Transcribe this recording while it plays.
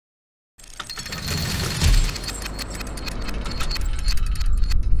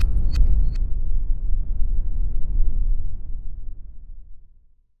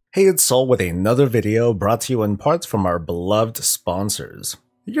Hey, it's Soul with another video brought to you in parts from our beloved sponsors.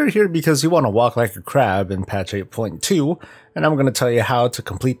 You're here because you want to walk like a crab in patch 8.2, and I'm going to tell you how to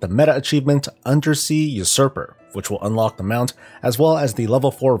complete the meta achievement Undersea Usurper, which will unlock the mount, as well as the level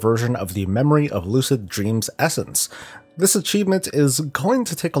 4 version of the Memory of Lucid Dreams Essence. This achievement is going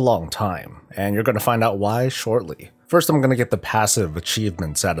to take a long time, and you're going to find out why shortly. First, I'm going to get the passive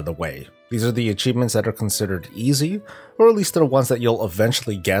achievements out of the way. These are the achievements that are considered easy, or at least they're ones that you'll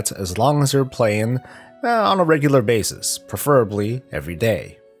eventually get as long as you're playing on a regular basis, preferably every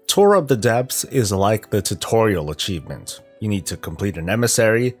day. Tour of the Depths is like the tutorial achievement. You need to complete an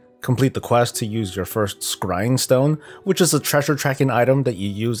emissary, complete the quest to use your first scrying stone, which is a treasure tracking item that you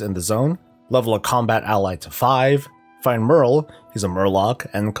use in the zone, level a combat ally to 5, find Merle, he's a Murloc,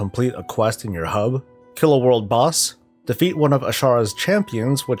 and complete a quest in your hub, kill a world boss, defeat one of Ashara's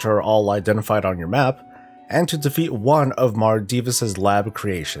champions, which are all identified on your map, and to defeat one of Mardivis's lab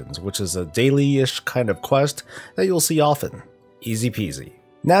creations, which is a daily-ish kind of quest that you'll see often. Easy peasy.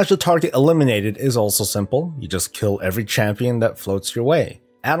 Now your target eliminated is also simple, you just kill every champion that floats your way.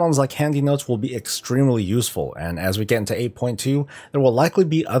 Add-ons like Handy Notes will be extremely useful, and as we get into 8.2, there will likely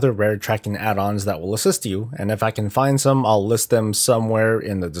be other rare tracking add-ons that will assist you, and if I can find some, I'll list them somewhere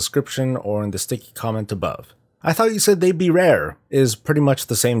in the description or in the sticky comment above. I thought you said they'd be rare, is pretty much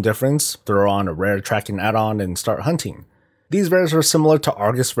the same difference. Throw on a rare tracking add-on and start hunting. These rares are similar to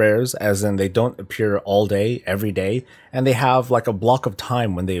Argus rares, as in they don't appear all day, every day, and they have like a block of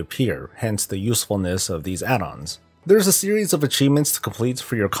time when they appear, hence the usefulness of these add-ons. There's a series of achievements to complete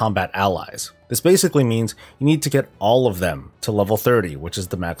for your combat allies. This basically means you need to get all of them to level 30, which is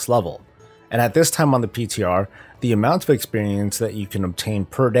the max level. And at this time on the PTR, the amount of experience that you can obtain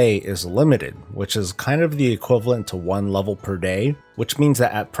per day is limited, which is kind of the equivalent to 1 level per day, which means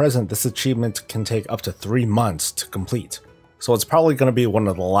that at present this achievement can take up to 3 months to complete. So it's probably going to be one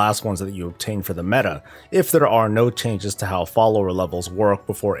of the last ones that you obtain for the meta, if there are no changes to how follower levels work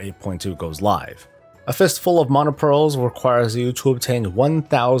before 8.2 goes live. A fistful of monopearls requires you to obtain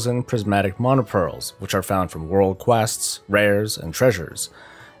 1,000 prismatic monopearls, which are found from world quests, rares, and treasures.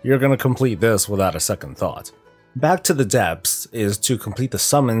 You're going to complete this without a second thought. Back to the Depths is to complete the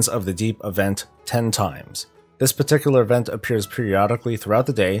Summons of the Deep event 10 times. This particular event appears periodically throughout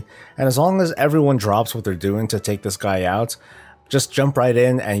the day, and as long as everyone drops what they're doing to take this guy out, just jump right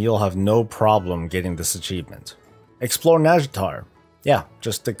in and you'll have no problem getting this achievement. Explore Nazjatar. Yeah,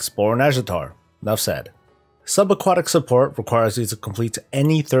 just explore Nazjatar. Enough said. Subaquatic support requires you to complete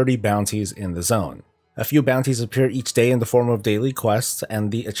any 30 bounties in the zone. A few bounties appear each day in the form of daily quests,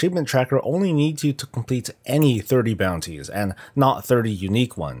 and the achievement tracker only needs you to complete any 30 bounties, and not 30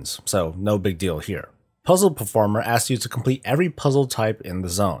 unique ones, so no big deal here. Puzzle Performer asks you to complete every puzzle type in the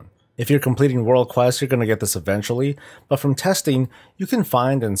zone. If you're completing world quests, you're going to get this eventually, but from testing, you can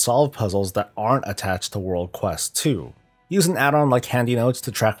find and solve puzzles that aren't attached to world quests too. Use an add-on like Handy Notes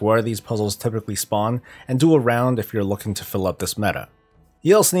to track where these puzzles typically spawn, and do a round if you're looking to fill up this meta.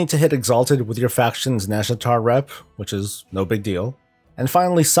 You also need to hit Exalted with your faction's Nazjatar rep, which is no big deal. And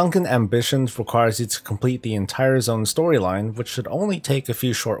finally, Sunken Ambitions requires you to complete the entire zone storyline, which should only take a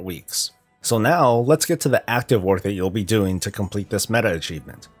few short weeks. So now, let's get to the active work that you'll be doing to complete this meta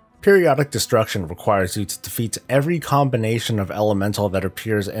achievement. Periodic Destruction requires you to defeat every combination of elemental that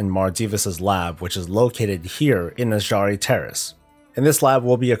appears in Mardivis's lab, which is located here in Azjari Terrace. In this lab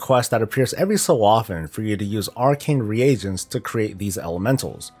will be a quest that appears every so often for you to use arcane reagents to create these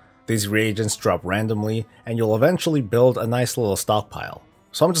elementals. These reagents drop randomly, and you'll eventually build a nice little stockpile.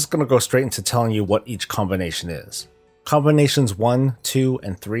 So I'm just going to go straight into telling you what each combination is. Combinations 1, 2,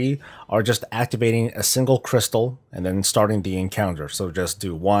 and 3 are just activating a single crystal and then starting the encounter, so just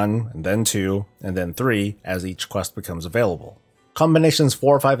do 1, and then 2, and then 3 as each quest becomes available. Combinations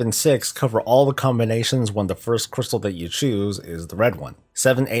 4, 5, and 6 cover all the combinations when the first crystal that you choose is the red one.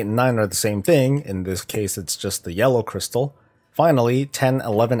 7, 8, and 9 are the same thing, in this case it's just the yellow crystal. Finally, 10,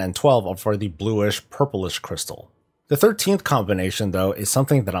 11, and 12 are for the bluish, purplish crystal. The 13th combination though is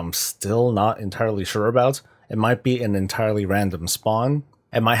something that I'm still not entirely sure about. It might be an entirely random spawn.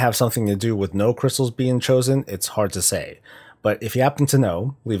 It might have something to do with no crystals being chosen, it's hard to say. But if you happen to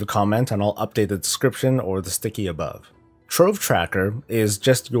know, leave a comment and I'll update the description or the sticky above. Trove Tracker is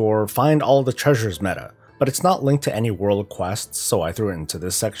just your find all the treasures meta, but it's not linked to any world quests, so I threw it into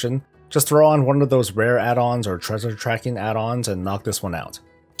this section. Just throw on one of those rare add-ons or treasure tracking add-ons and knock this one out.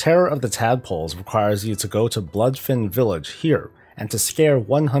 Terror of the Tadpoles requires you to go to Bloodfin Village here, and to scare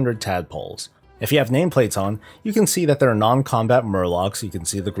 100 tadpoles. If you have nameplates on, you can see that they're non-combat Murlocs, you can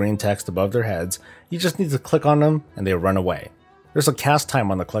see the green text above their heads, you just need to click on them and they run away. There's a cast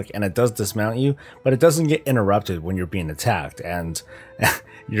time on the click and it does dismount you, but it doesn't get interrupted when you're being attacked, and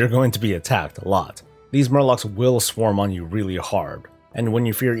you're going to be attacked a lot. These murlocs will swarm on you really hard, and when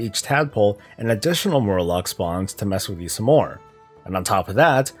you fear each tadpole, an additional murloc spawns to mess with you some more. And on top of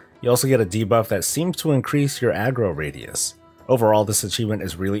that, you also get a debuff that seems to increase your aggro radius. Overall, this achievement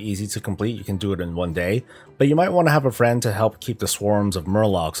is really easy to complete, you can do it in one day, but you might want to have a friend to help keep the swarms of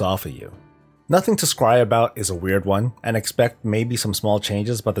murlocs off of you. Nothing to scry about is a weird one, and expect maybe some small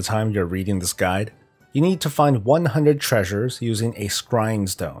changes by the time you're reading this guide. You need to find 100 treasures using a scrying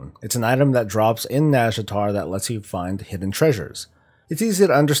stone. It's an item that drops in Nazjatar that lets you find hidden treasures. It's easy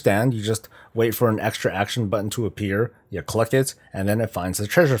to understand, you just wait for an extra action button to appear, you click it, and then it finds the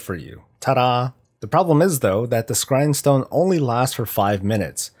treasure for you. Ta-da! The problem is though that the scrying stone only lasts for 5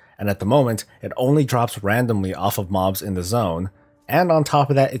 minutes, and at the moment it only drops randomly off of mobs in the zone, and on top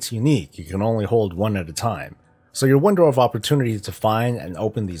of that it's unique, you can only hold one at a time. So your window of opportunity to find and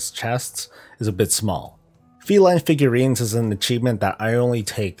open these chests is a bit small. Feline figurines is an achievement that I only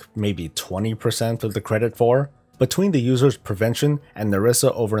take maybe 20% of the credit for. Between the user's prevention and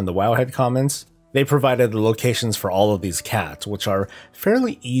Narissa over in the Wowhead comments, they provided the locations for all of these cats, which are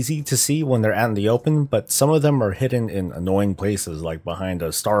fairly easy to see when they're out in the open, but some of them are hidden in annoying places like behind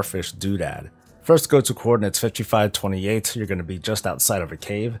a starfish doodad. First, go to coordinates 5528, you're going to be just outside of a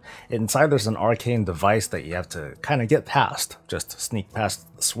cave. Inside there's an arcane device that you have to kind of get past, just sneak past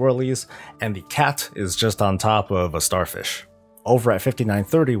the swirlies, and the cat is just on top of a starfish. Over at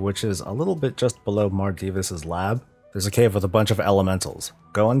 5930, which is a little bit just below Mardivis's lab, there's a cave with a bunch of elementals.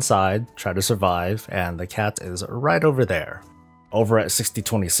 Go inside, try to survive, and the cat is right over there. Over at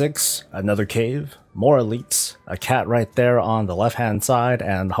 6026, another cave, more elites, a cat right there on the left hand side,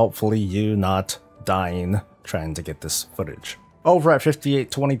 and hopefully you not dying trying to get this footage. Over at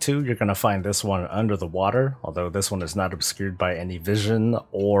 5822, you're going to find this one under the water, although this one is not obscured by any vision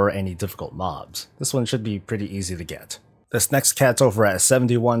or any difficult mobs. This one should be pretty easy to get. This next cat's over at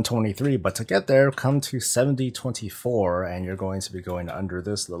 7123, but to get there, come to 7024, and you're going to be going under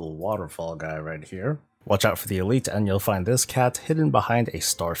this little waterfall guy right here. Watch out for the elite, and you'll find this cat hidden behind a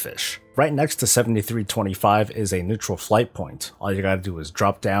starfish. Right next to 7325 is a neutral flight point. All you gotta do is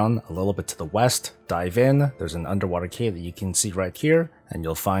drop down a little bit to the west, dive in, there's an underwater cave that you can see right here, and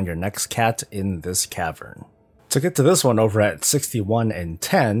you'll find your next cat in this cavern. To get to this one over at 61 and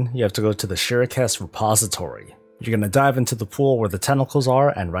 10, you have to go to the Shirikes repository. You're going to dive into the pool where the tentacles are,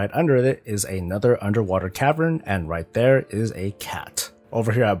 and right under it is another underwater cavern, and right there is a cat.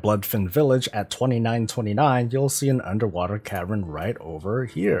 Over here at Bloodfin Village at 2929, you'll see an underwater cavern right over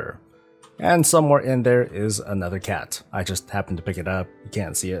here. And somewhere in there is another cat. I just happened to pick it up, you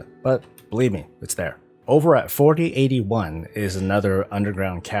can't see it, but believe me, it's there. Over at 4081 is another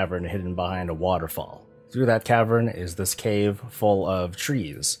underground cavern hidden behind a waterfall. Through that cavern is this cave full of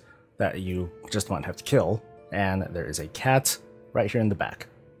trees that you just might have to kill. And there is a cat right here in the back.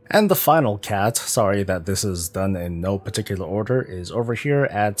 And the final cat, sorry that this is done in no particular order, is over here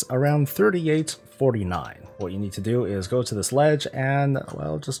at around 3849. What you need to do is go to this ledge and,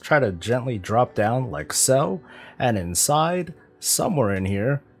 well, just try to gently drop down like so, and inside, somewhere in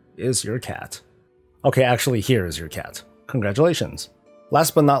here, is your cat. Okay, actually here is your cat. Congratulations.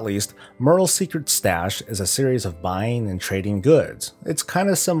 Last but not least, Merle's Secret Stash is a series of buying and trading goods. It's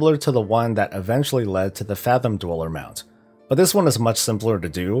kinda similar to the one that eventually led to the Fathom Dweller mount, but this one is much simpler to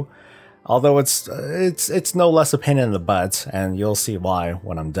do, although it's no less a pain in the butt, and you'll see why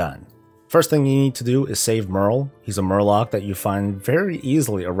when I'm done. First thing you need to do is save Merle. He's a Murloc that you find very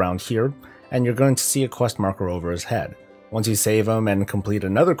easily around here, and you're going to see a quest marker over his head. Once you save him and complete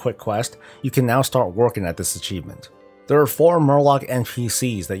another quick quest, you can now start working at this achievement. There are 4 Murloc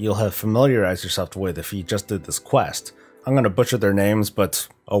NPCs that you'll have familiarized yourself with if you just did this quest. I'm gonna butcher their names, but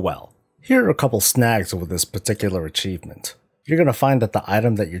oh well. Here are a couple snags with this particular achievement. You're gonna find that the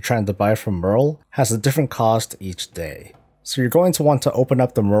item that you're trying to buy from Merle has a different cost each day. So you're going to want to open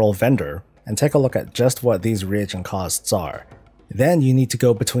up the Merle vendor and take a look at just what these reagent costs are. Then you need to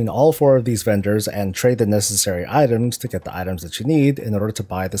go between all 4 of these vendors and trade the necessary items to get the items that you need in order to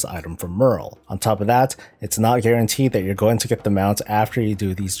buy this item from Merle. On top of that, it's not guaranteed that you're going to get the mount after you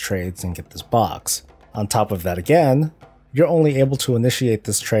do these trades and get this box. On top of that again, you're only able to initiate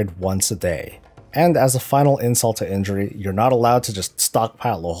this trade once a day. And as a final insult to injury, you're not allowed to just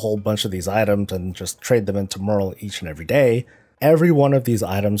stockpile a whole bunch of these items and just trade them into Merle each and every day. Every one of these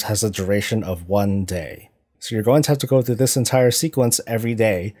items has a duration of 1 day. So you're going to have to go through this entire sequence every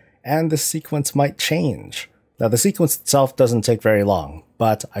day, and the sequence might change. Now the sequence itself doesn't take very long,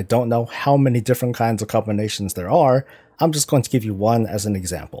 but I don't know how many different kinds of combinations there are. I'm just going to give you one as an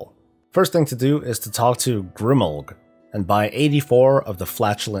example. First thing to do is to talk to Grimulg. and buy 84 of the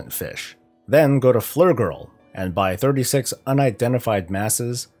flatulent fish. Then go to Fleur Girl and buy 36 unidentified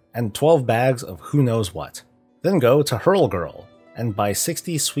masses and 12 bags of who knows what. Then go to Hurl Girl and buy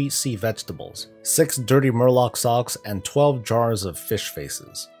 60 sweet sea vegetables, 6 dirty murloc socks, and 12 jars of fish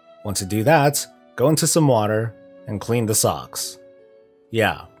faces. Once you do that, go into some water and clean the socks.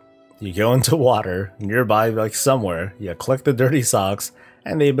 Yeah, you go into water nearby, like somewhere, you click the dirty socks,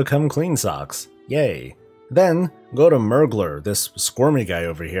 and they become clean socks. Yay. Then go to Murgler, this squirmy guy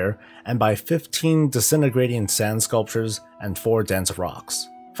over here, and buy 15 disintegrating sand sculptures and 4 dense rocks.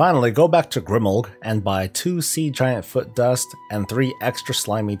 Finally, go back to Grimmelg and buy 2 sea giant foot dust and 3 extra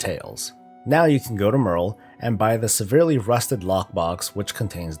slimy tails. Now you can go to Merle and buy the severely rusted lockbox which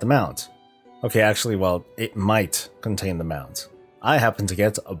contains the mount. Okay, actually, well, it might contain the mount. I happen to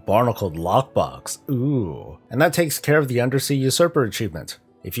get a barnacled lockbox, ooh, and that takes care of the Undersea Usurper achievement.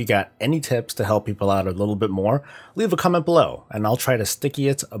 If you got any tips to help people out a little bit more, leave a comment below and I'll try to sticky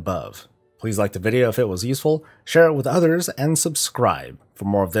it above. Please like the video if it was useful, share it with others, and subscribe for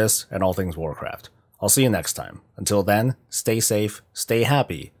more of this and all things Warcraft. I'll see you next time. Until then, stay safe, stay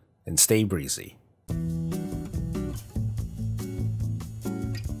happy, and stay breezy.